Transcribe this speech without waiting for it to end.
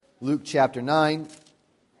Luke chapter 9,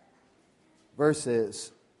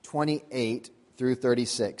 verses 28 through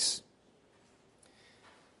 36.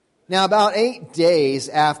 Now about 8 days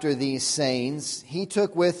after these sayings, he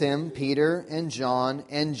took with him Peter and John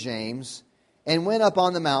and James, and went up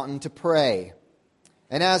on the mountain to pray.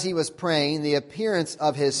 And as he was praying, the appearance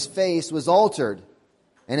of his face was altered,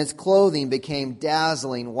 and his clothing became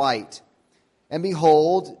dazzling white. And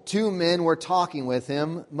behold, 2 men were talking with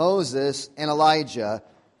him, Moses and Elijah,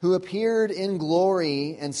 who appeared in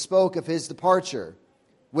glory and spoke of his departure,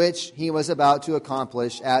 which he was about to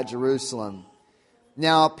accomplish at Jerusalem.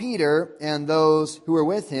 Now Peter and those who were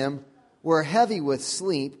with him were heavy with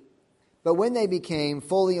sleep, but when they became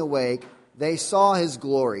fully awake, they saw his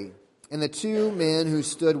glory, and the 2 men who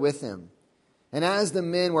stood with him. And as the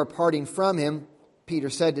men were parting from him, Peter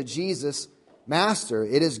said to Jesus, "Master,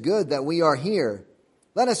 it is good that we are here.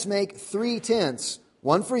 Let us make 3 tents,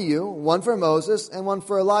 one for you, one for Moses, and one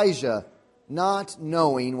for Elijah," not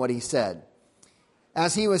knowing what he said.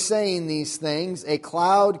 As he was saying these things, a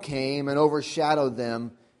cloud came and overshadowed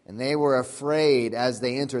them, and they were afraid as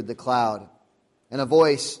they entered the cloud. And a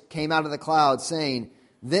voice came out of the cloud saying,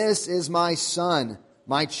 "This is my Son,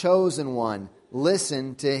 my chosen one.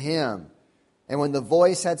 Listen to him." And when the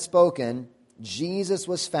voice had spoken, Jesus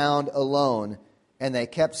was found alone, and they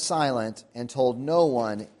kept silent and told no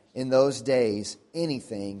one in those days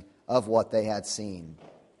anything of what they had seen.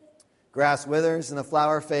 Grass withers and the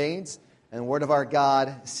flower fades, and the word of our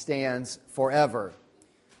God stands forever.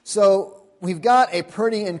 So we've got a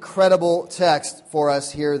pretty incredible text for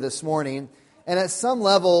us here this morning, and at some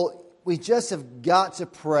level, we just have got to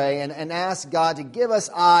pray and ask God to give us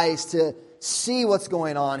eyes to see what's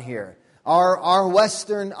going on here. Our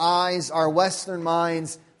Western eyes, our Western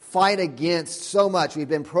minds fight against so much. We've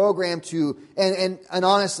been programmed to, and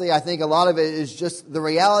honestly, I think a lot of it is just the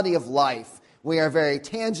reality of life. We are very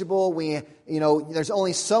tangible. There's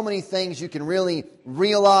only so many things you can really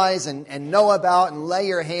realize and know about and lay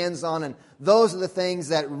your hands on, and those are the things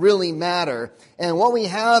that really matter. And what we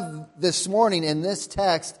have this morning in this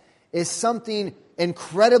text is something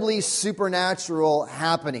incredibly supernatural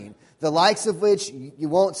happening, the likes of which you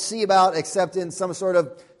won't see about except in some sort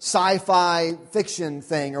of sci-fi fiction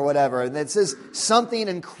thing or whatever. And it says something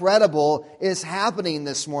incredible is happening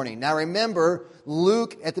this morning. Now remember,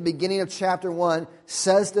 Luke at the beginning of chapter 1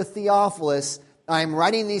 says to Theophilus, "I'm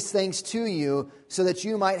writing these things to you so that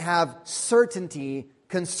you might have certainty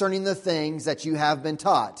concerning the things that you have been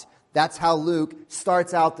taught." That's how Luke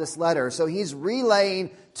starts out this letter. So he's relaying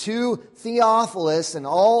to Theophilus and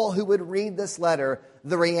all who would read this letter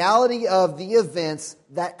the reality of the events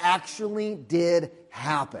that actually did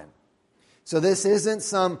happen. So this isn't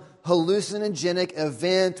some hallucinogenic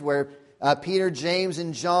event where Peter, James,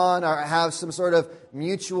 and John have some sort of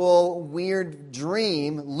mutual weird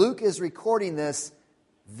dream. Luke is recording this.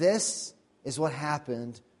 This is what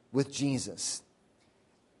happened with Jesus.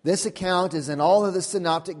 This account is in all of the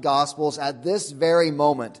synoptic gospels at this very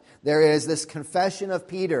moment. There is this confession of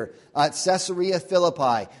Peter at Caesarea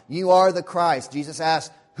Philippi. "You are the Christ." Jesus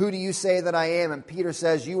asks, "Who do you say that I am?" And Peter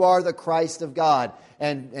says, "You are the Christ of God."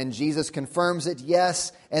 And Jesus confirms it,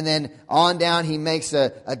 yes. And then on down he makes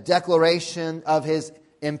a declaration of his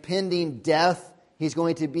impending death. He's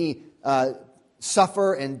going to be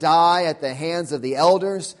suffer and die at the hands of the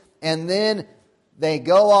elders. And then they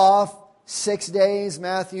go off. 6 days,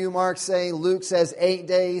 Matthew, Mark say. Luke says 8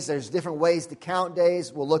 days. There's different ways to count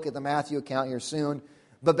days. We'll look at the Matthew account here soon.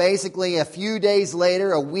 But basically, a few days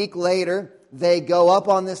later, a week later, they go up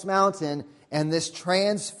on this mountain, and this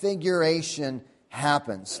transfiguration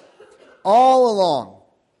happens. All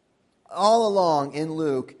along in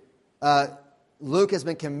Luke, Luke has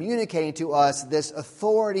been communicating to us this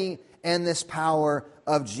authority and this power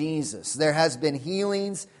of Jesus. There has been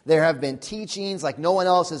healings. There have been teachings like no one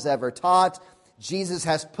else has ever taught. Jesus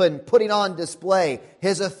has putting on display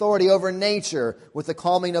his authority over nature with the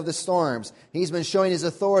calming of the storms. He's been showing his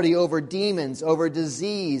authority over demons, over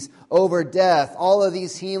disease, over death. All of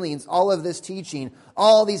these healings, all of this teaching,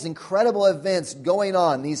 all these incredible events going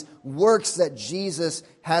on, these works that Jesus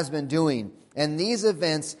has been doing. And these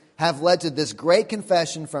events have led to this great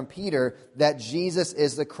confession from Peter that Jesus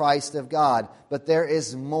is the Christ of God. But there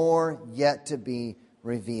is more yet to be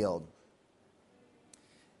revealed.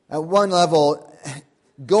 At one level,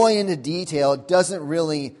 going into detail doesn't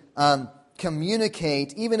really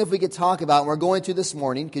communicate, even if we could talk about, and we're going to this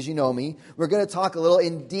morning, because you know me, we're going to talk a little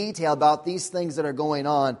in detail about these things that are going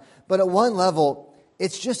on. But at one level,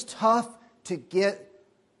 it's just tough to get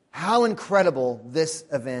how incredible this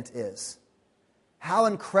event is. How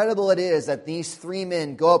incredible it is that these 3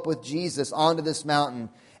 men go up with Jesus onto this mountain.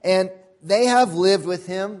 And they have lived with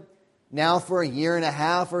him. Now for a year and a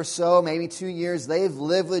half or so, maybe 2 years, they've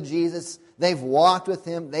lived with Jesus. They've walked with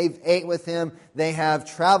him. They've ate with him. They have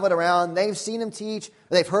traveled around. They've seen him teach.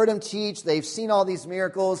 They've heard him teach. They've seen all these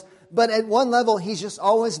miracles. But at one level, he's just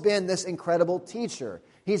always been this incredible teacher.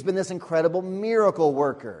 He's been this incredible miracle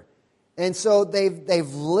worker. And so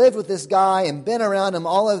they've lived with this guy and been around him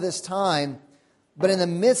all of this time. But in the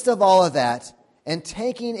midst of all of that, and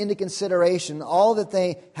taking into consideration all that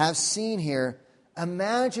they have seen here,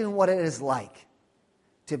 imagine what it is like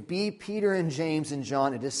to be Peter and James and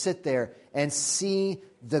John and to sit there and see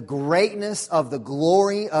the greatness of the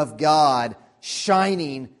glory of God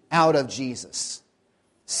shining out of Jesus.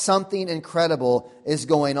 Something incredible is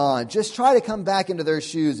going on. Just try to come back into their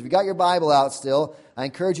shoes. If you got your Bible out still, I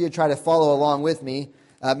encourage you to try to follow along with me.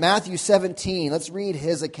 Matthew 17, let's read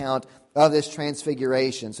his account of this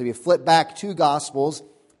transfiguration. So if you flip back 2 Gospels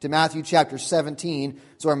to Matthew chapter 17,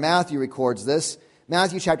 so where Matthew records this.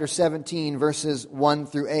 Matthew chapter 17, verses 1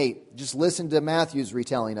 through 8. Just listen to Matthew's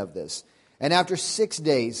retelling of this. And after 6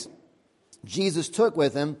 days, Jesus took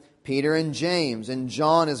with him Peter and James and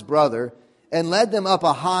John his brother, and led them up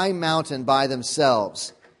a high mountain by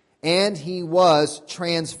themselves. And he was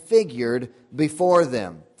transfigured before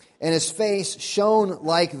them. And his face shone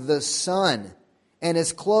like the sun, and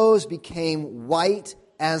his clothes became white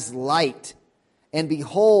as light. And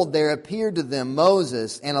behold, there appeared to them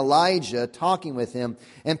Moses and Elijah talking with him.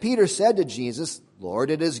 And Peter said to Jesus,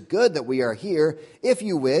 Lord, it is good that we are here. If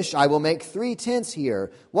you wish, I will make 3 tents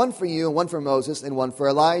here, one for you, and one for Moses, and one for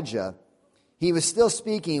Elijah. He was still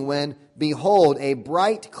speaking when, behold, a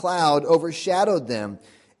bright cloud overshadowed them.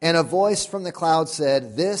 And a voice from the cloud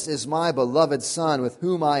said, This is my beloved Son, with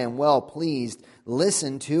whom I am well pleased.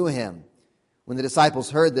 Listen to him. When the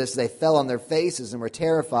disciples heard this, they fell on their faces and were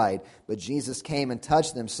terrified. But Jesus came and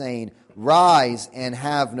touched them, saying, Rise and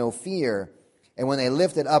have no fear. And when they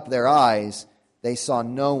lifted up their eyes, they saw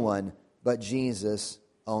no one but Jesus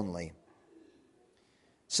only.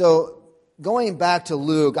 So, going back to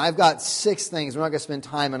Luke, I've got 6 things. We're not going to spend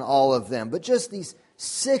time on all of them. But just these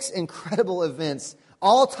 6 incredible events,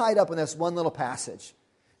 all tied up in this one little passage.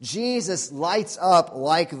 Jesus lights up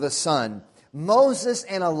like the sun. Moses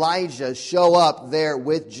and Elijah show up there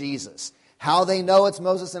with Jesus. How they know it's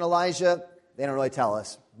Moses and Elijah, they don't really tell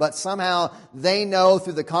us. But somehow they know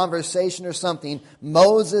through the conversation or something,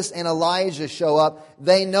 Moses and Elijah show up.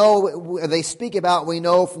 They know, they speak about, we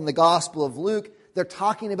know from the Gospel of Luke, they're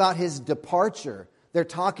talking about his departure. They're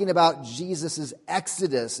talking about Jesus'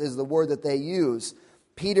 exodus is the word that they use.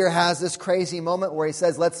 Peter has this crazy moment where he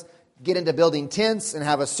says, let's get into building tents and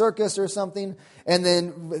have a circus or something. And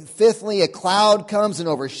then fifthly, a cloud comes and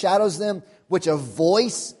overshadows them, which a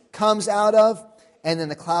voice comes out of. And then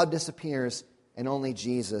the cloud disappears and only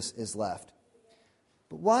Jesus is left.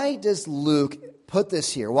 But why does Luke put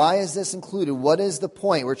this here? Why is this included? What is the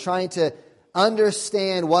point? We're trying to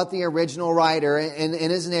understand what the original writer in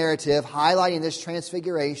his narrative, highlighting this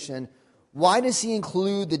transfiguration, why does he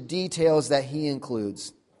include the details that he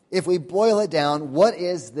includes? If we boil it down, what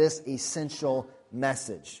is this essential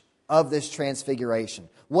message of this transfiguration?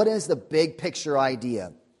 What is the big picture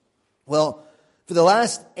idea? Well, for the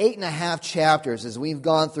last 8.5 chapters, as we've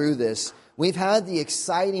gone through this, we've had the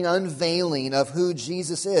exciting unveiling of who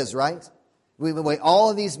Jesus is, right? We've been all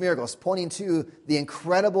of these miracles pointing to the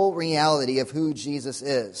incredible reality of who Jesus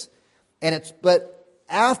is. But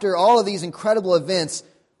after all of these incredible events,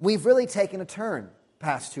 we've really taken a turn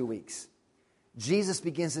past 2 weeks. Jesus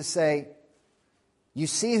begins to say, you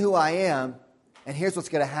see who I am, and here's what's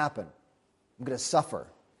going to happen. I'm going to suffer.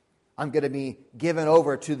 I'm going to be given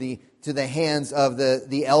over to the hands of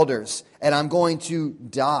the elders, and I'm going to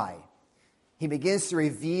die. He begins to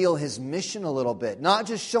reveal his mission a little bit, not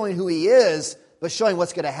just showing who he is, but showing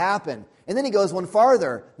what's going to happen. And then he goes one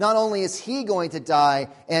farther. Not only is he going to die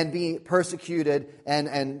and be persecuted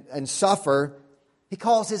and suffer, he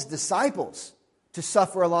calls his disciples to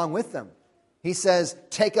suffer along with them. He says,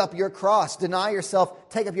 take up your cross, deny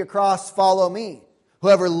yourself, take up your cross, follow me.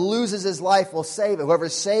 Whoever loses his life will save it. Whoever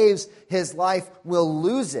saves his life will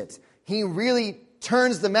lose it. He really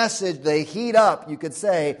turns the message, the heat up, you could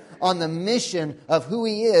say, on the mission of who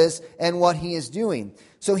he is and what he is doing.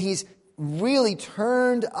 So he's really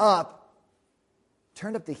turned up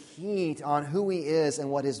the heat on who he is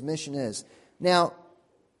and what his mission is. Now,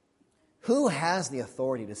 who has the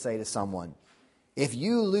authority to say to someone, if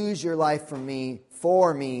you lose your life for me,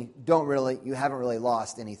 you haven't really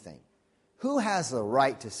lost anything? Who has the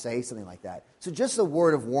right to say something like that? So just a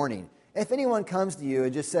word of warning. If anyone comes to you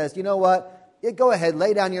and just says, you know what, go ahead,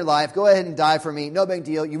 lay down your life, go ahead and die for me, no big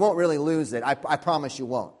deal, you won't really lose it, I promise you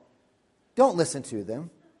won't. Don't listen to them.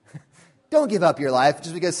 Don't give up your life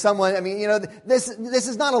just because someone, this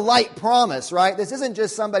is not a light promise, right? This isn't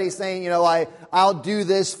just somebody saying, I'll do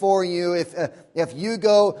this for you. If you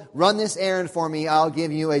go run this errand for me, I'll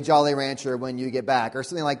give you a Jolly Rancher when you get back, or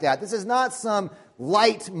something like that. This is not some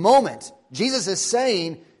light moment. Jesus is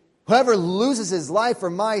saying, whoever loses his life for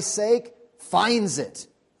my sake finds it.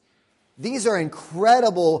 These are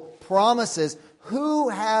incredible promises. Who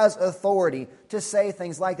has authority to say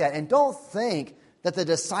things like that? And don't think that the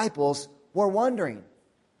disciples were wondering,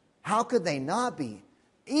 how could they not be?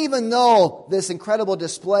 Even though this incredible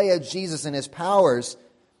display of Jesus and his powers,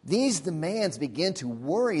 these demands begin to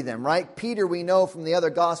worry them, right? Peter, we know from the other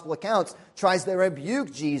gospel accounts, tries to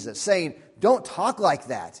rebuke Jesus, saying, don't talk like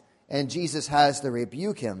that. And Jesus has to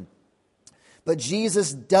rebuke him. But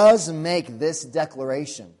Jesus does make this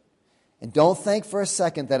declaration. And don't think for a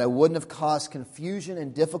second that it wouldn't have caused confusion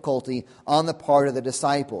and difficulty on the part of the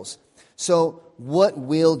disciples. So what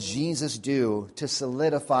will Jesus do to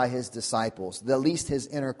solidify his disciples, at least his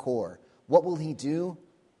inner core? What will he do?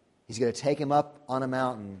 He's going to take him up on a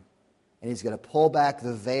mountain, and he's going to pull back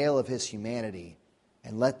the veil of his humanity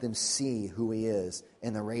and let them see who he is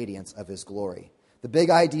in the radiance of his glory. The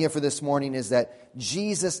big idea for this morning is that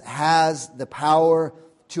Jesus has the power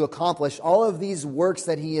to accomplish all of these works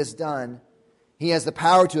that he has done. He has the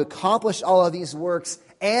power to accomplish all of these works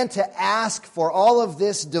and to ask for all of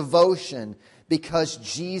this devotion because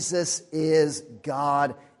Jesus is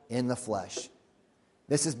God in the flesh.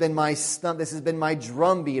 This has been my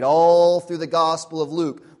drumbeat all through the Gospel of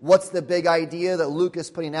Luke. What's the big idea that Luke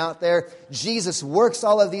is putting out there? Jesus works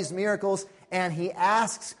all of these miracles, and he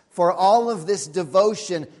asks for all of this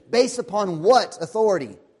devotion based upon what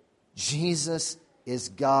authority? Jesus is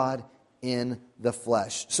God in the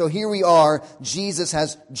flesh. So here we are. Jesus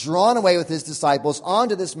has drawn away with his disciples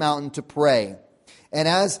onto this mountain to pray. And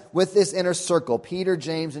as with this inner circle, Peter,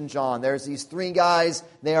 James, and John, there's these three guys.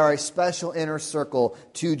 They are a special inner circle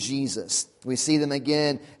to Jesus. We see them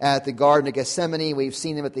again at the Garden of Gethsemane. We've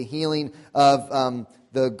seen them at the healing of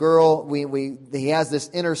the girl. He has this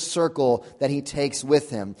inner circle that he takes with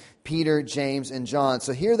him. Peter, James, and John.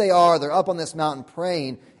 So here they are. They're up on this mountain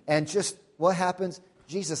praying. And just what happens?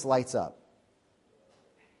 Jesus lights up.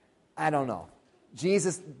 I don't know.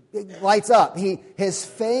 Jesus lights up. His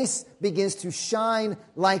face begins to shine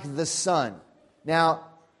like the sun. Now,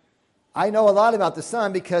 I know a lot about the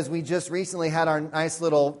sun because we just recently had our nice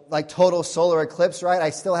little total solar eclipse, right? I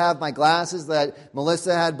still have my glasses that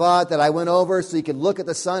Melissa had bought that I went over so you could look at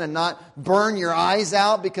the sun and not burn your eyes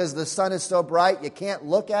out because the sun is so bright you can't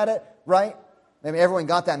look at it, right? Maybe everyone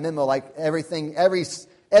got that memo,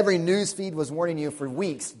 every news feed was warning you for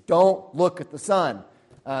weeks, don't look at the sun.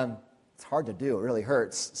 It's hard to do. It really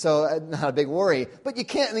hurts. So not a big worry. But you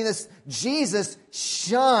can't, Jesus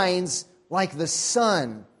shines like the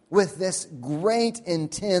sun with this great,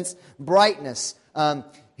 intense brightness.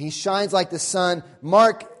 He shines like the sun.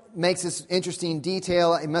 Mark makes this interesting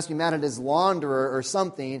detail. He must be mad at his launderer or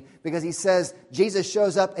something because he says Jesus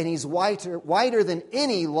shows up and he's whiter than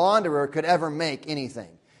any launderer could ever make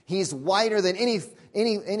anything. He's whiter than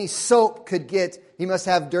any soap could get. He must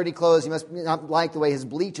have dirty clothes. He must not like the way his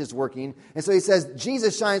bleach is working. And so he says,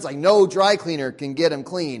 Jesus shines like no dry cleaner can get him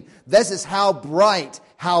clean. This is how bright,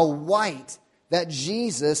 how white that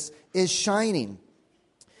Jesus is shining.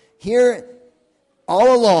 Here,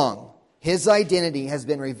 all along, his identity has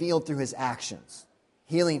been revealed through his actions.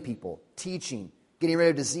 Healing people, teaching, getting rid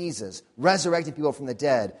of diseases, resurrecting people from the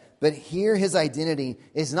dead. But here his identity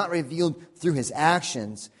is not revealed through his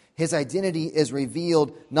actions. His identity is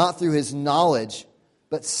revealed not through his knowledge,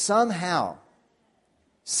 but somehow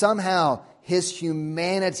his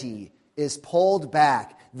humanity is pulled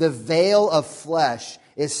back. The veil of flesh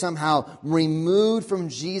is somehow removed from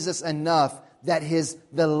Jesus enough that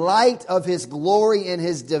the light of his glory and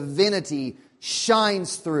his divinity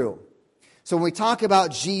shines through. So when we talk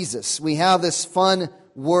about Jesus, we have this fun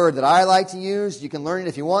word that I like to use. You can learn it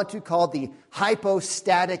if you want to, called the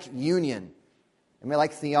hypostatic union. And we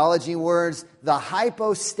like theology words, the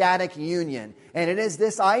hypostatic union. And it is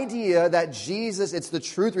this idea that Jesus, it's the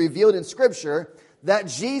truth revealed in Scripture, that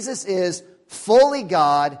Jesus is fully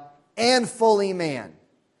God and fully man.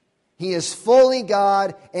 He is fully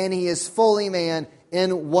God and he is fully man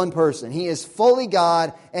in one person. He is fully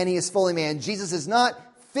God and he is fully man. Jesus is not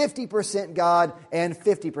 50% God and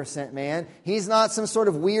 50% man. He's not some sort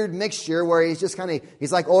of weird mixture where he's just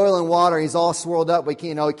he's like oil and water. He's all swirled up. We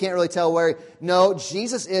can't really tell where. No,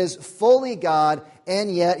 Jesus is fully God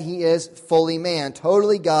and yet he is fully man.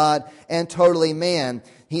 Totally God and totally man.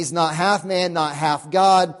 He's not half man, not half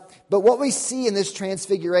God. But what we see in this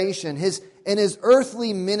transfiguration, in his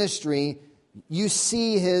earthly ministry, you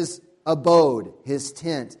see his abode, his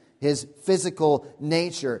tent, his physical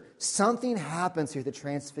nature. Something happens here at the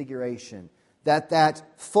Transfiguration,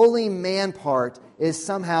 that fully man part is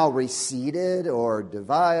somehow receded or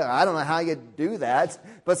divided. I don't know how you do that,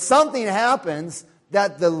 but something happens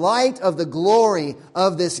that the light of the glory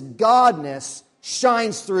of this godness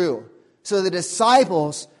shines through. So the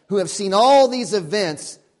disciples who have seen all these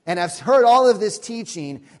events and have heard all of this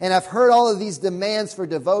teaching and have heard all of these demands for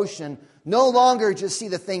devotion no longer just see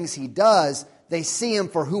the things he does, they see him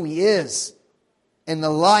for who he is in the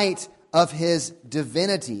light of his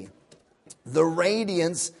divinity, the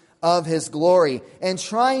radiance of his glory. And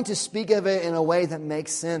trying to speak of it in a way that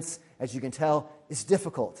makes sense, as you can tell, is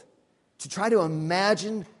difficult. To try to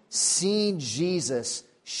imagine seeing Jesus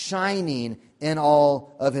shining in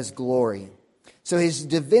all of his glory. So his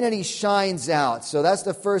divinity shines out. So that's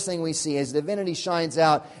the first thing we see. His divinity shines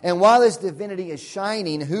out. And while his divinity is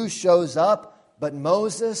shining, who shows up but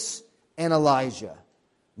Moses and Elijah?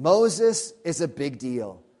 Moses is a big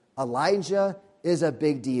deal. Elijah is a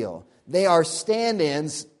big deal. They are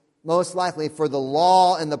stand-ins, most likely, for the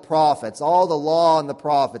law and the prophets. All the law and the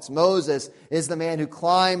prophets. Moses is the man who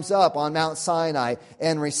climbs up on Mount Sinai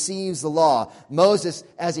and receives the law. Moses,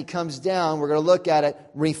 as he comes down, we're going to look at it,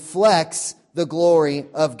 reflects the glory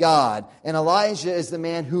of God. And Elijah is the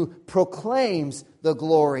man who proclaims the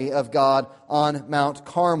glory of God on Mount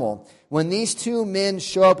Carmel. When these two men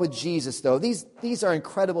show up with Jesus, though, these are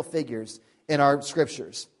incredible figures in our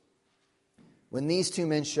scriptures. When these two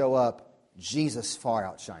men show up, Jesus far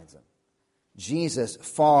outshines them. Jesus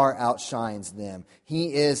far outshines them.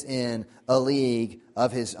 He is in a league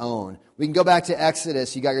of his own. We can go back to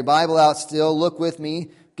Exodus. You got your Bible out still. Look with me.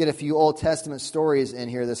 Get a few Old Testament stories in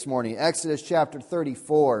here this morning. Exodus chapter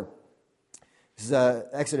 34. This is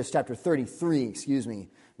Exodus chapter 33,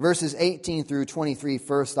 verses 18 through 23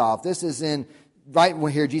 first off. This is in, right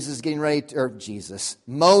here, Jesus is getting ready,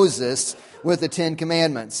 Moses with the Ten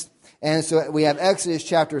Commandments. And so we have Exodus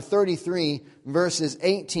chapter 33, verses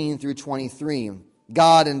 18 through 23.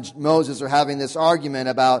 God and Moses are having this argument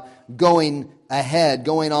about going ahead,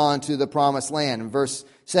 going on to the promised land. In verse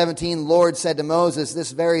 17, Lord said to Moses,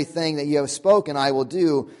 this very thing that you have spoken I will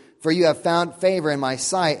do, for you have found favor in my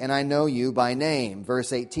sight, and I know you by name.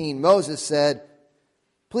 Verse 18, Moses said,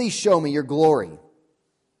 please show me your glory.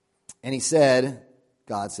 And he said,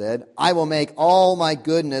 God said, I will make all my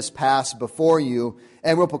goodness pass before you,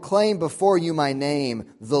 and will proclaim before you my name,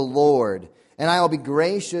 the Lord. And I will be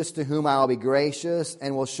gracious to whom I will be gracious,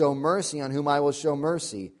 and will show mercy on whom I will show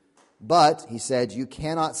mercy. But, he said, you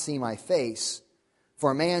cannot see my face,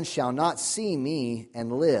 for man shall not see me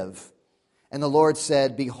and live. And the Lord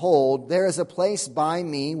said, behold, there is a place by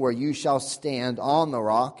me where you shall stand on the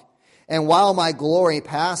rock. And while my glory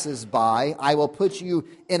passes by, I will put you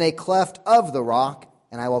in a cleft of the rock,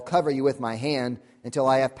 and I will cover you with my hand until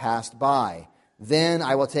I have passed by. Then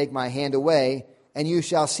I will take my hand away, and you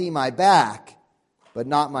shall see my back, but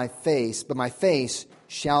not my face, but my face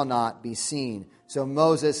shall not be seen. So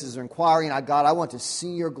Moses is inquiring, God, I want to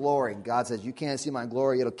see your glory. And God says, you can't see my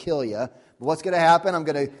glory, it'll kill you. But what's going to happen? I'm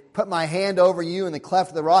going to put my hand over you in the cleft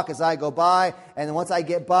of the rock as I go by, and then once I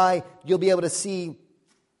get by, you'll be able to see.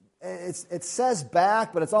 It says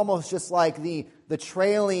back, but it's almost just like the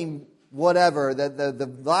trailing whatever,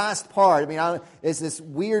 the last part. It's this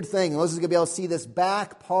weird thing. Moses is going to be able to see this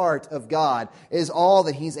back part of God is all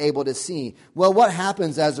that he's able to see. Well, what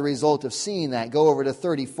happens as a result of seeing that? Go over to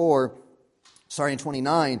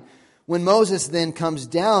 29. When Moses then comes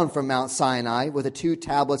down from Mount Sinai with the 2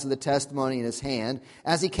 tablets of the testimony in his hand,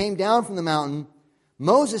 as he came down from the mountain,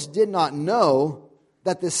 Moses did not know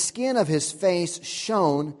that the skin of his face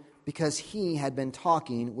shone because he had been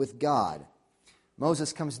talking with God.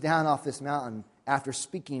 Moses comes down off this mountain after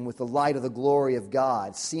speaking with the light of the glory of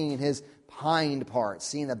God, seeing his hind part,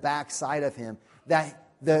 seeing the backside of him. That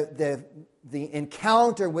the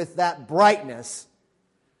encounter with that brightness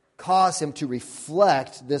caused him to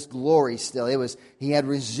reflect this glory still. He had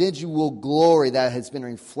residual glory that has been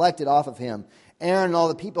reflected off of him. Aaron and all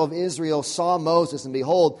the people of Israel saw Moses, and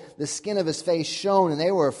behold, the skin of his face shone, and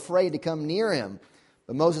they were afraid to come near him.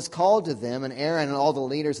 But Moses called to them, and Aaron and all the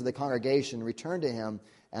leaders of the congregation returned to him,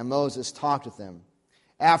 and Moses talked with them.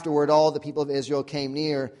 Afterward, all the people of Israel came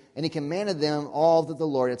near, and he commanded them all that the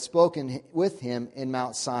Lord had spoken with him in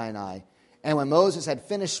Mount Sinai. And when Moses had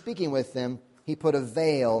finished speaking with them, he put a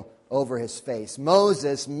veil over his face.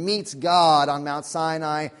 Moses meets God on Mount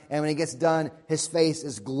Sinai, and when he gets done, his face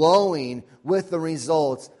is glowing with the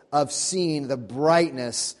results of seeing the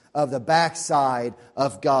brightness of the backside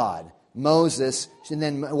of God. Moses, and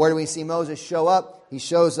then where do we see Moses show up? He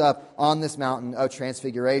shows up on this mountain of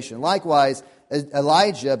Transfiguration. Likewise,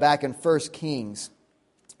 Elijah back in 1 Kings.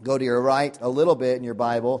 Go to your right a little bit in your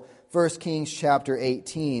Bible. 1 Kings chapter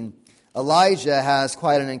 18. Elijah has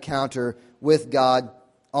quite an encounter with God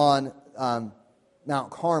on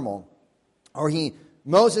Mount Carmel.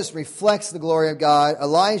 Moses reflects the glory of God.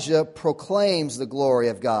 Elijah proclaims the glory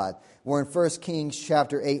of God. We're in 1 Kings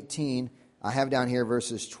chapter 18. I have down here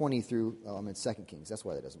verses 20 through, I'm in 2 Kings. That's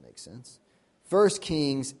why that doesn't make sense. 1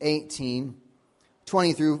 Kings 18,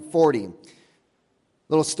 20 through 40.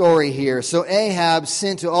 Little story here. So Ahab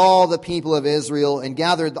sent to all the people of Israel and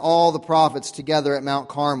gathered all the prophets together at Mount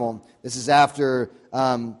Carmel. This is after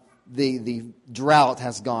the drought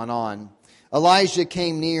has gone on. Elijah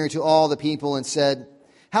came near to all the people and said,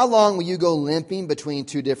 "How long will you go limping between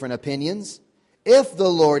two different opinions? If the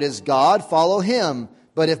Lord is God, follow him.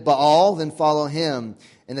 But if Baal, then follow him."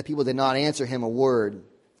 And the people did not answer him a word.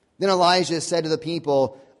 Then Elijah said to the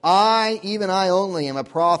people, even I only, am a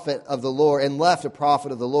prophet of the Lord, and left a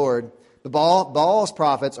prophet of the Lord. But Baal's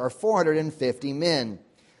prophets are 450 men.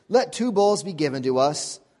 Let 2 bulls be given to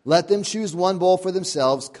us. Let them choose 1 bull for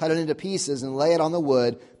themselves, cut it into pieces, and lay it on the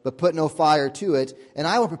wood, but put no fire to it. And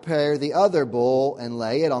I will prepare the other bull, and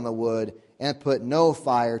lay it on the wood, and put no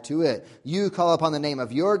fire to it. You call upon the name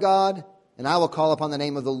of your God, and I will call upon the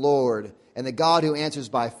name of the Lord. And the God who answers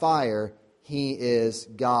by fire, he is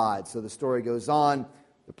God. So the story goes on.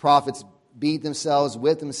 The prophets beat themselves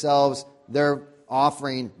with themselves. Their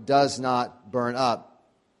offering does not burn up.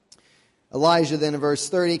 Elijah then in verse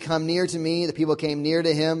 30, "Come near to me." The people came near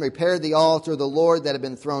to him, repaired the altar of the Lord that had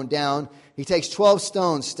been thrown down. He takes 12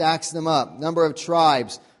 stones, stacks them up, number of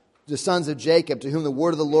tribes, the sons of Jacob, to whom the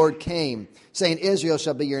word of the Lord came, saying, "Israel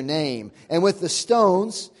shall be your name." And with the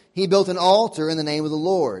stones he built an altar in the name of the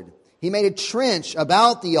Lord. He made a trench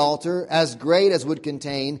about the altar as great as would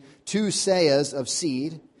contain 2 seahs of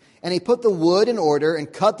seed. And he put the wood in order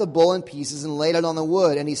and cut the bull in pieces and laid it on the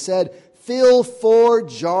wood. And he said, "Fill 4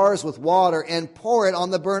 jars with water and pour it on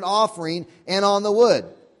the burnt offering and on the wood."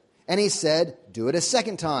 And he said, "Do it a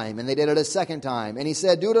second time." And they did it a second time. And he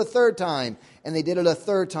said, "Do it a third time." And they did it a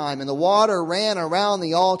third time. And the water ran around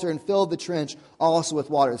the altar and filled the trench also with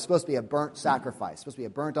water. It's supposed to be a burnt sacrifice. It's supposed to be a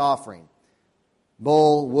burnt offering.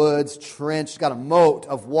 Bull, woods, trench, it's got a moat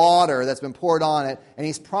of water that's been poured on it. And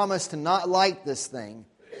he's promised to not light this thing.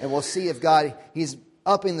 And we'll see if he's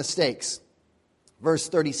upping the stakes. Verse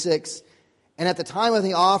 36, "And at the time of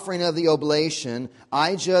the offering of the oblation,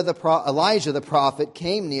 Elijah the prophet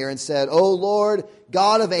came near and said, 'O Lord,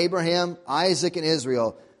 God of Abraham, Isaac, and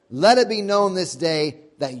Israel, let it be known this day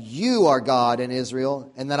that you are God in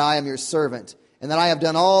Israel, and that I am your servant, and that I have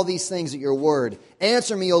done all these things at your word.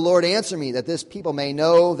 Answer me, O Lord, answer me, that this people may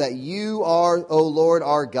know that you are, O Lord,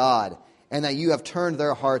 our God, and that you have turned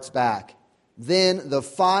their hearts back.' Then the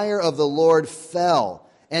fire of the Lord fell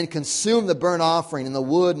and consumed the burnt offering and the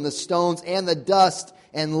wood and the stones and the dust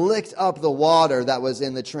and licked up the water that was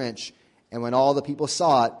in the trench. And when all the people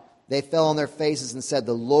saw it, they fell on their faces and said,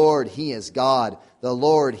 'The Lord, he is God. The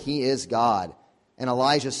Lord, he is God.' And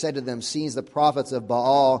Elijah said to them, 'Seize the prophets of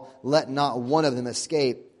Baal, let not one of them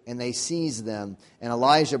escape.' And they seized them. And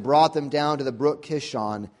Elijah brought them down to the brook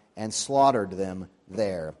Kishon and slaughtered them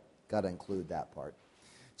there." Got to include that part.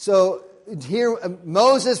 So here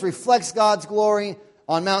Moses reflects God's glory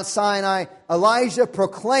on Mount Sinai. Elijah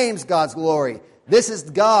proclaims God's glory. This is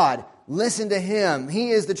God. Listen to him.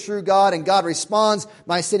 He is the true God, and God responds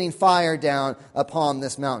by sending fire down upon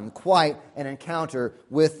this mountain. Quite an encounter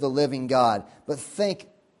with the living God. But think,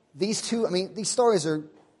 these stories are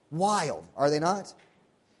wild, are they not?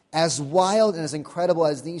 As wild and as incredible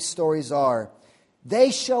as these stories are,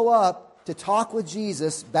 they show up to talk with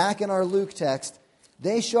Jesus. Back in our Luke text,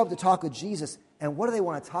 they show up to talk with Jesus, and what do they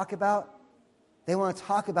want to talk about? They want to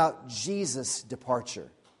talk about Jesus'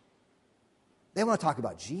 departure. They want to talk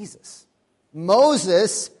about Jesus.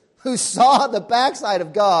 Moses, who saw the backside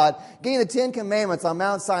of God, getting the 10 Commandments on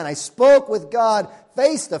Mount Sinai, spoke with God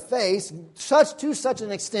face to face, to such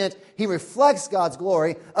an extent he reflects God's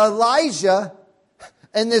glory. Elijah,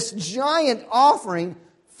 and this giant offering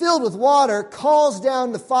filled with water, calls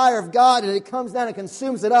down the fire of God, and it comes down and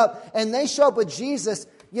consumes it up, and they show up with Jesus.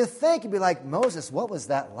 You think you'd be like, "Moses, what was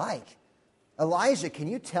that like?" Elijah, can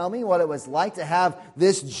you tell me what it was like to have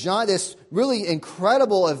this really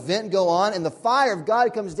incredible event go on, and the fire of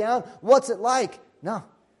God comes down? What's it like? No.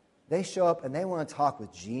 They show up and they want to talk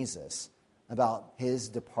with Jesus about his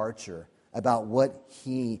departure, about what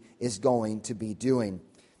he is going to be doing.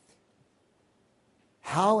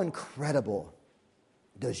 How incredible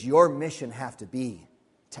does your mission have to be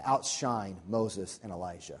to outshine Moses and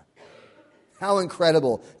Elijah? How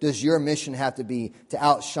incredible does your mission have to be to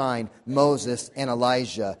outshine Moses and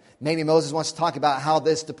Elijah? Maybe Moses wants to talk about how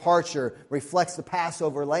this departure reflects the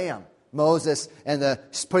Passover lamb. Moses and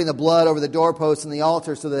putting the blood over the doorposts and the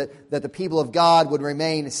altar so that the people of God would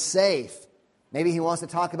remain safe. Maybe he wants to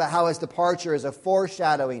talk about how his departure is a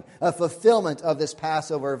foreshadowing, a fulfillment of this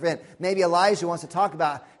Passover event. Maybe Elijah wants to talk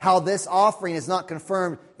about how this offering is not going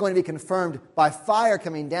to be confirmed by fire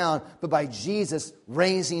coming down, but by Jesus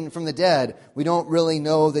raising from the dead. We don't really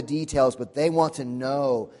know the details, but they want to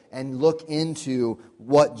know and look into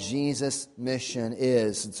what Jesus' mission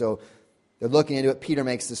is. And so they're looking into it. Peter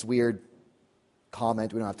makes this weird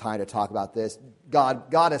comment. We don't have time to talk about this.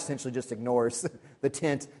 God essentially just ignores the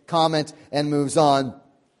tent comment and moves on.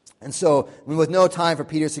 And so, with no time for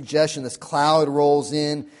Peter's suggestion, this cloud rolls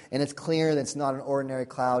in, and it's clear that it's not an ordinary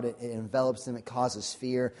cloud. It envelops them. It causes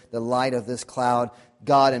fear. The light of this cloud.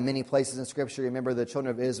 God, in many places in Scripture, remember the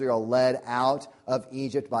children of Israel led out of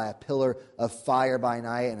Egypt by a pillar of fire by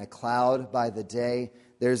night and a cloud by the day.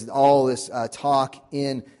 There's all this talk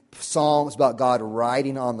in Psalms about God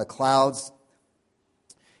riding on the clouds.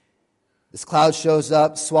 This cloud shows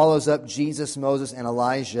up, swallows up Jesus, Moses, and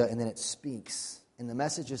Elijah, and then it speaks. And the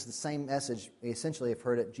message is the same message we essentially have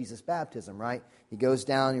heard at Jesus' baptism, right? He goes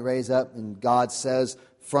down, he raises up, and God says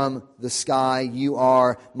from the sky, "You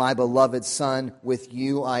are my beloved Son, with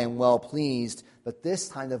you I am well pleased." But this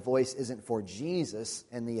time the voice isn't for Jesus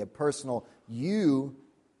and the personal you.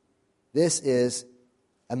 This is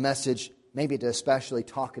a message maybe to especially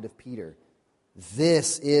talkative Peter.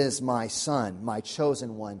 "This is my Son, my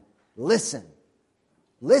chosen one. Listen.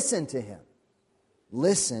 Listen to him.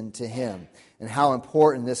 Listen to him." And how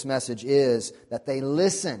important this message is that they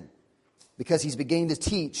listen, because he's beginning to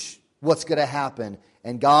teach what's going to happen.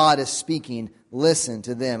 And God is speaking. Listen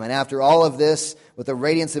to them. And after all of this, with the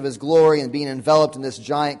radiance of his glory and being enveloped in this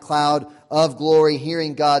giant cloud of glory,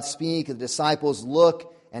 hearing God speak, the disciples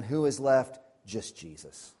look, and who is left? Just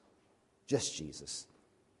Jesus. Just Jesus.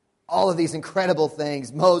 All of these incredible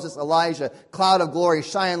things, Moses, Elijah, cloud of glory,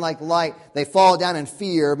 shine like light. They fall down in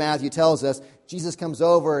fear, Matthew tells us. Jesus comes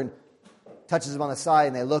over and touches them on the side,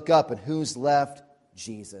 and they look up, and who's left?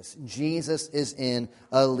 Jesus. Jesus is in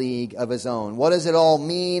a league of his own. What does it all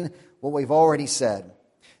mean? Well, we've already said.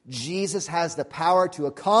 Jesus has the power to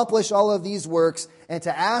accomplish all of these works and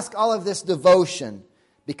to ask all of this devotion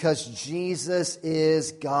because Jesus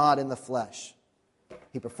is God in the flesh.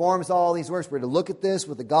 He performs all these works. We're to look at this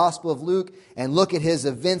with the Gospel of Luke and look at his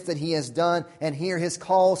events that he has done and hear his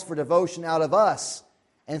calls for devotion out of us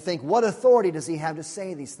and think, what authority does he have to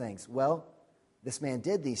say these things? Well, this man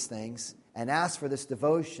did these things and asked for this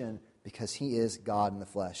devotion because he is God in the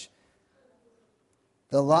flesh.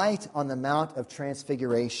 The light on the Mount of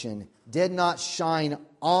Transfiguration did not shine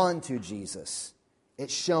onto Jesus.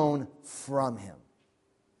 It shone from him.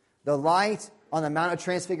 The light on the Mount of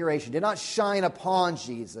Transfiguration did not shine upon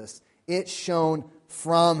Jesus. It shone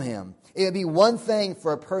from him. It would be one thing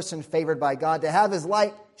for a person favored by God to have his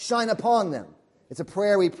light shine upon them. It's a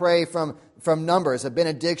prayer we pray from Numbers, a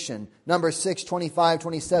benediction. Numbers 6, 25,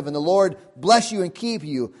 27. The Lord bless you and keep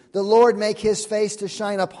you. The Lord make his face to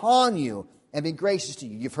shine upon you and be gracious to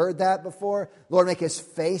you. You've heard that before? Lord make his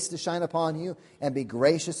face to shine upon you and be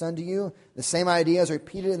gracious unto you. The same idea is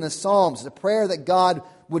repeated in the Psalms. It's a prayer that God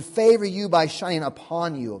would favor you by shining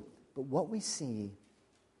upon you. But what we see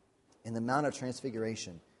in the Mount of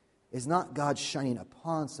Transfiguration is not God shining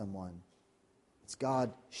upon someone. It's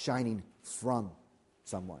God shining from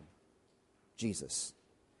someone. Jesus.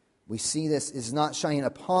 We see this is not shining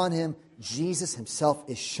upon him. Jesus himself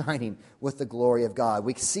is shining with the glory of God.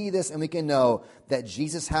 We see this and we can know that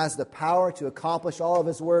Jesus has the power to accomplish all of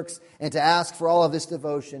his works and to ask for all of this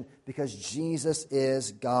devotion because Jesus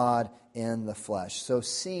is God in the flesh. So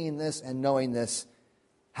seeing this and knowing this,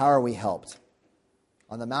 how are we helped?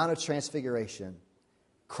 On the Mount of Transfiguration,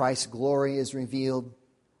 Christ's glory is revealed,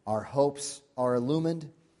 our hopes are illumined,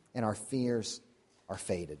 and our fears are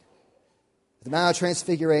faded. At the Mount of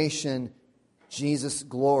Transfiguration, Jesus'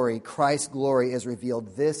 glory, Christ's glory is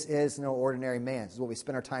revealed. This is no ordinary man. This is what we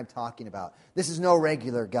spend our time talking about. This is no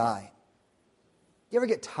regular guy. You ever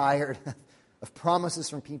get tired of promises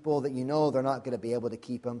from people that you know they're not going to be able to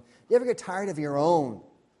keep them? You ever get tired of your own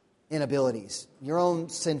inabilities, your own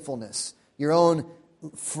sinfulness, your own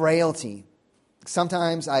frailty?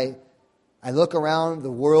 Sometimes I look around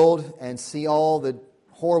the world and see all the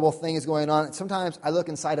horrible things going on. Sometimes I look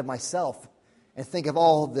inside of myself and think of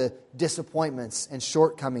all the disappointments and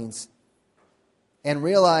shortcomings and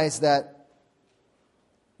realize that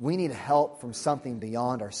we need help from something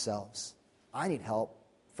beyond ourselves. I need help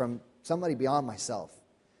from somebody beyond myself.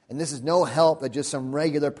 And this is no help that just some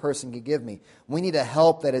regular person could give me. We need a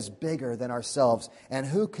help that is bigger than ourselves. And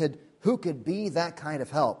who could be that kind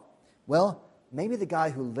of help? Well, maybe the guy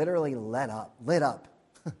who literally lit up.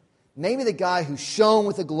 Maybe the guy who shone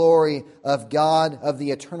with the glory of God, of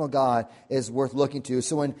the eternal God, is worth looking to.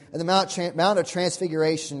 So in the Mount of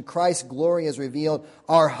Transfiguration, Christ's glory is revealed.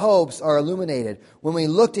 Our hopes are illuminated. When we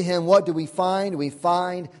look to Him, what do we find? We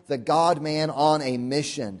find the God-man on a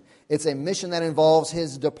mission. It's a mission that involves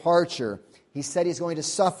His departure. He said He's going to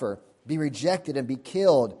suffer, be rejected, and be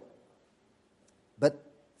killed. But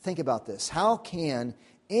think about this. How can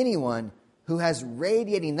anyone who has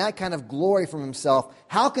radiating that kind of glory from himself,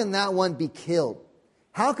 how can that one be killed?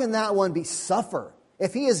 How can that one suffer?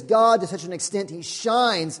 If he is God to such an extent, he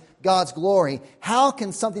shines God's glory. How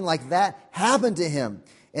can something like that happen to him?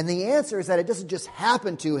 And the answer is that it doesn't just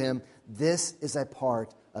happen to him. This is a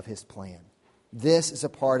part of His plan. This is a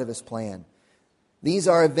part of His plan. These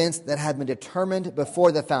are events that had been determined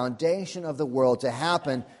before the foundation of the world to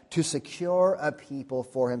happen to secure a people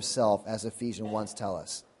for Himself, as Ephesians 1 tells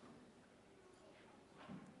us.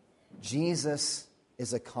 Jesus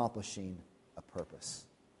is accomplishing a purpose.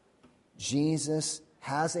 Jesus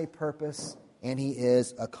has a purpose, and He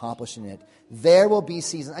is accomplishing it. There will be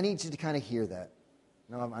seasons. I need you to kind of hear that.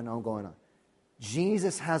 I know I'm going on.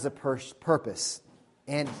 Jesus has a purpose,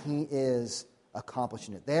 and He is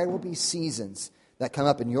accomplishing it. There will be seasons that come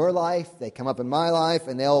up in your life, they come up in my life,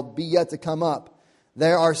 and they'll be yet to come up.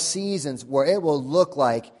 There are seasons where it will look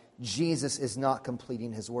like Jesus is not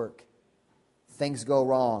completing His work. Things go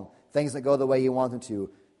wrong. Things that go the way You want them to.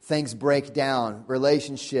 Things break down.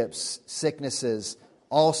 Relationships, sicknesses,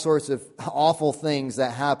 all sorts of awful things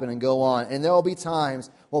that happen and go on. And there will be times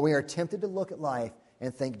where we are tempted to look at life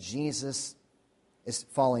and think Jesus is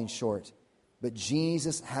falling short. But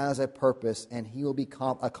Jesus has a purpose, and He will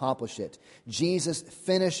accomplish it. Jesus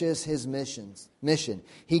finishes His mission.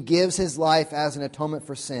 He gives His life as an atonement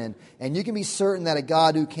for sin. And you can be certain that a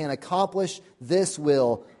God who can accomplish this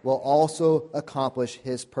will also accomplish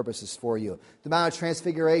His purposes for you. The Mount of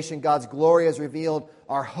Transfiguration, God's glory is revealed.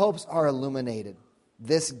 Our hopes are illuminated.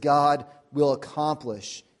 This God will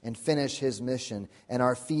accomplish and finish His mission, and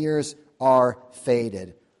our fears are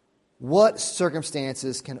faded. What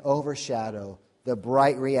circumstances can overshadow the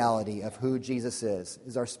bright reality of who Jesus is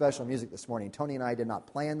our special music this morning. Tony and I did not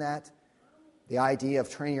plan that. The idea of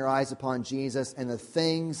turning your eyes upon Jesus and the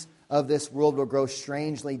things of this world will grow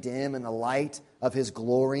strangely dim in the light of His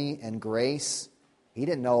glory and grace. He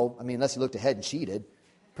didn't know, unless he looked ahead and cheated.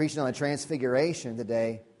 Preaching on the Transfiguration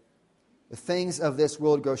today. The things of this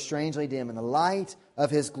world grow strangely dim in the light of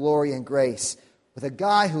His glory and grace. With a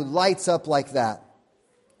guy who lights up like that,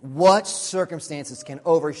 what circumstances can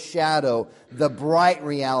overshadow the bright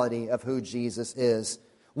reality of who Jesus is?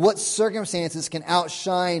 What circumstances can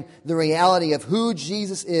outshine the reality of who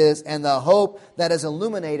Jesus is and the hope that is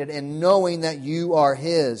illuminated in knowing that you are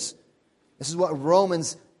His? This is what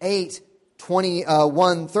Romans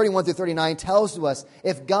 8:31 through 39 tells to us.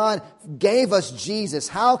 If God gave us Jesus,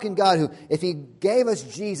 if He gave us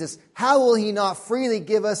Jesus, how will He not freely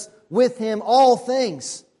give us with Him all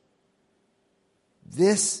things?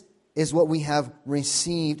 This is what we have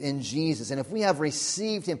received in Jesus. And if we have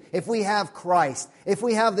received Him, if we have Christ, if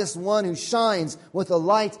we have this one who shines with the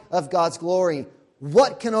light of God's glory,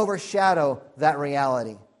 what can overshadow that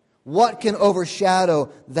reality? What can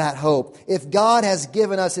overshadow that hope? If God has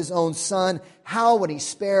given us His own Son, how would He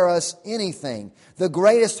spare us anything? The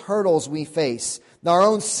greatest hurdles we face, our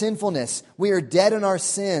own sinfulness, we are dead in our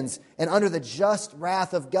sins and under the just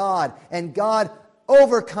wrath of God. And God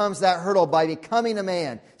overcomes that hurdle by becoming a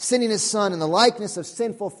man, sending His Son in the likeness of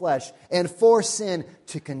sinful flesh, and for sin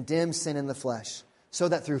to condemn sin in the flesh, so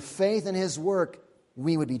that through faith in His work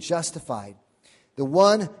we would be justified. The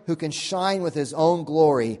one who can shine with His own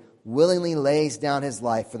glory willingly lays down His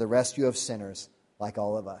life for the rescue of sinners like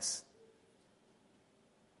all of us.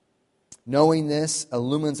 Knowing this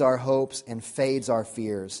illumines our hopes and fades our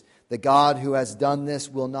fears. The God who has done this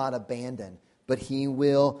will not abandon, but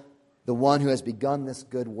the one who has begun this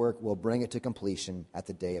good work will bring it to completion at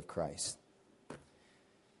the day of Christ.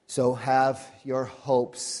 So have your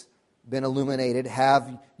hopes been illuminated?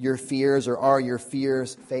 Have your fears, or are your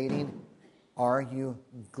fears fading? Are you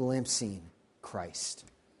glimpsing Christ?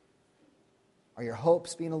 Are your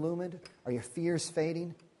hopes being illumined? Are your fears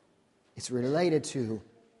fading? It's related to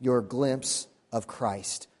your glimpse of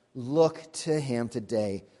Christ. Look to Him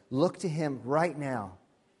today. Look to Him right now.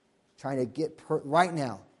 Right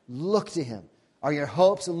now. Look to Him. Are your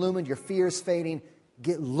hopes illumined? Your fears fading?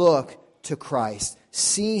 Look to Christ.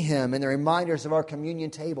 See Him in the reminders of our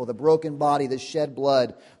communion table, the broken body, the shed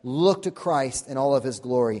blood. Look to Christ in all of His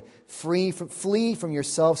glory. Flee from your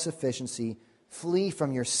self-sufficiency. Flee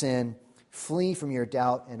from your sin. Flee from your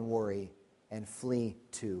doubt and worry. And flee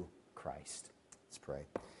to Christ. Let's pray.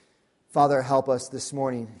 Father, help us this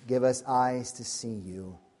morning. Give us eyes to see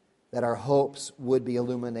You, that our hopes would be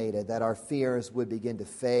illuminated, that our fears would begin to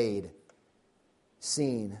fade,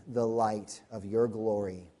 seeing the light of Your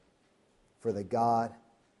glory for the God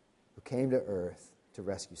who came to earth to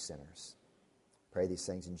rescue sinners. Pray these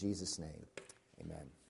things in Jesus' name. Amen.